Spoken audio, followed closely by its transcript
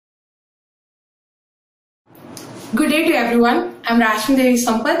Good day to everyone. I'm Raashmi Devi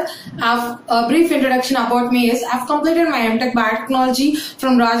Sampath. A brief introduction about me is I've completed my MTech Biotechnology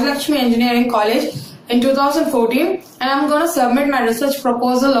from Raashmi Engineering College in 2014, and I'm going to submit my research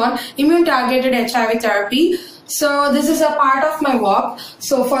proposal on immune targeted HIV therapy. So this is a part of my work.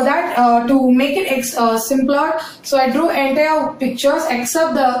 So for that, to make it simpler, so I drew entire pictures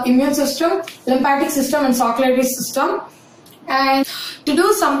except the immune system, lymphatic system and circulatory system. And to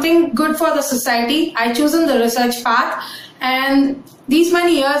do something good for the society, I chosen the research path. And these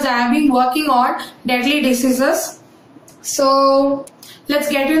many years I have been working on deadly diseases. So let's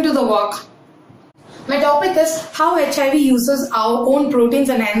get into the work. My topic is how HIV uses our own proteins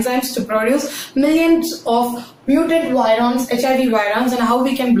and enzymes to produce millions of mutant virons, HIV virons, and how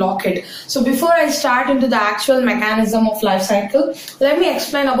we can block it. So before I start into the actual mechanism of life cycle, let me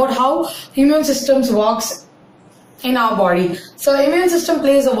explain about how immune systems works in our body. So immune system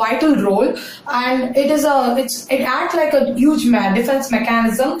plays a vital role, and it acts like a huge defense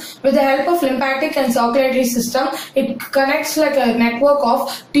mechanism. With the help of lymphatic and circulatory system, it connects like a network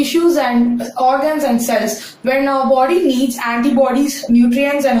of tissues and organs and cells. When our body needs antibodies,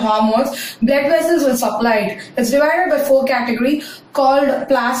 nutrients and hormones, blood vessels will supply it. It's divided by 4 categories called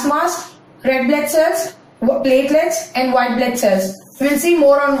plasmas, red blood cells, platelets and white blood cells. We'll see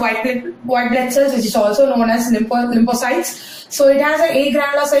more on white blood cells, which is also known as lymphocytes. So it has A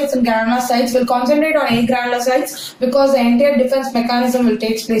granulocytes and granulocytes. We'll concentrate on A granulocytes because the entire defense mechanism will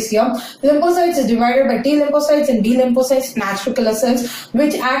take place here. Lymphocytes is divided by T lymphocytes and B lymphocytes, natural killer cells,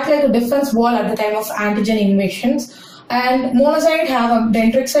 which act like a defense wall at the time of antigen invasions. And monocyte have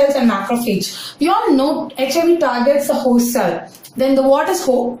dendritic cells and macrophage. We all know HIV targets the host cell. Then what is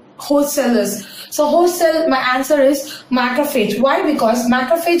host cell is? So host cell, my answer is macrophage. Why? Because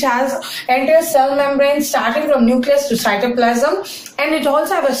macrophage has entire cell membrane starting from nucleus to cytoplasm, and it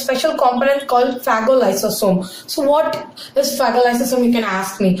also have a special component called phagolysosome. So what is phagolysosome, you can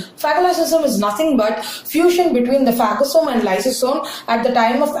ask me. Phagolysosome is nothing but fusion between the phagosome and lysosome at the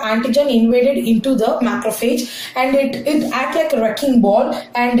time of antigen invaded into the macrophage, and it acts like a wrecking ball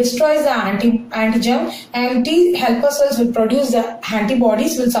and destroys the antigen, and T helper cells will produce the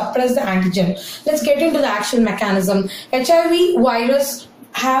antibodies, will suppress the antigen. Let's get into the actual mechanism. HIV virus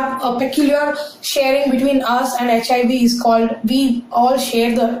have a peculiar sharing between us and HIV is called, we all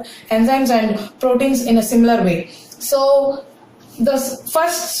share the enzymes and proteins in a similar way. So the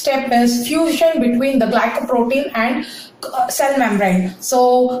first step is fusion between the glycoprotein and cell membrane.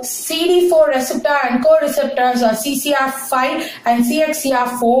 So CD4 receptor and co-receptors are CCR5 and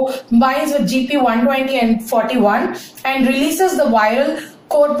CXCR4 binds with GP120 and 41 and releases the viral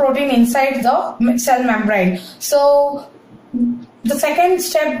core protein inside the cell membrane. So the second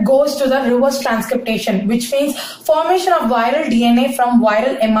step goes to the reverse transcriptation, which means formation of viral DNA from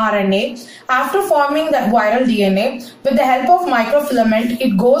viral mRNA. After forming the viral DNA, with the help of microfilament,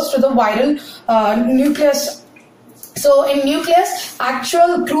 it goes to the viral nucleus. So in nucleus,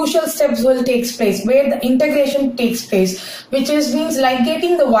 actual crucial steps will take place where the integration takes place, which means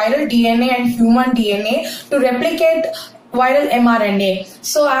ligating the viral DNA and human DNA to replicate viral mRNA.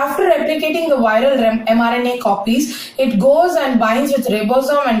 So after replicating the viral mRNA copies, it goes and binds with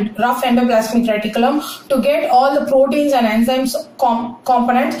ribosome and rough endoplasmic reticulum to get all the proteins and enzymes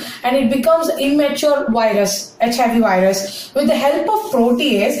components, and it becomes immature virus, HIV virus. With the help of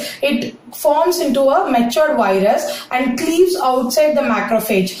protease, it forms into a matured virus and cleaves outside the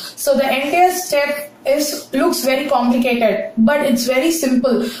macrophage. So the entire step looks very complicated, but it's very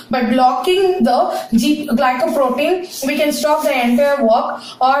simple. By blocking the glycoprotein, we can stop the entire work,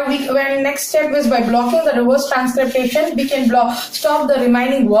 or next step is by blocking the reverse transcriptation, we can stop the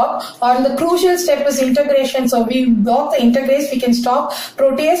remaining work, or the crucial step is integration. So we block the integrase, we can stop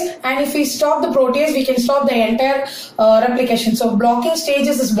protease, and if we stop the protease, we can stop the entire replication. So blocking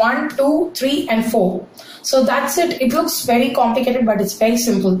stages is 1, 2, 3 and 4. So that's it. It looks very complicated, but it's very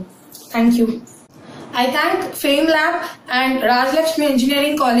simple. Thank you. I thank FAMELAB and Raashmi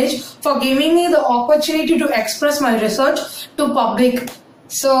Engineering College for giving me the opportunity to express my research to public.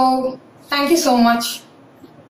 So thank you so much.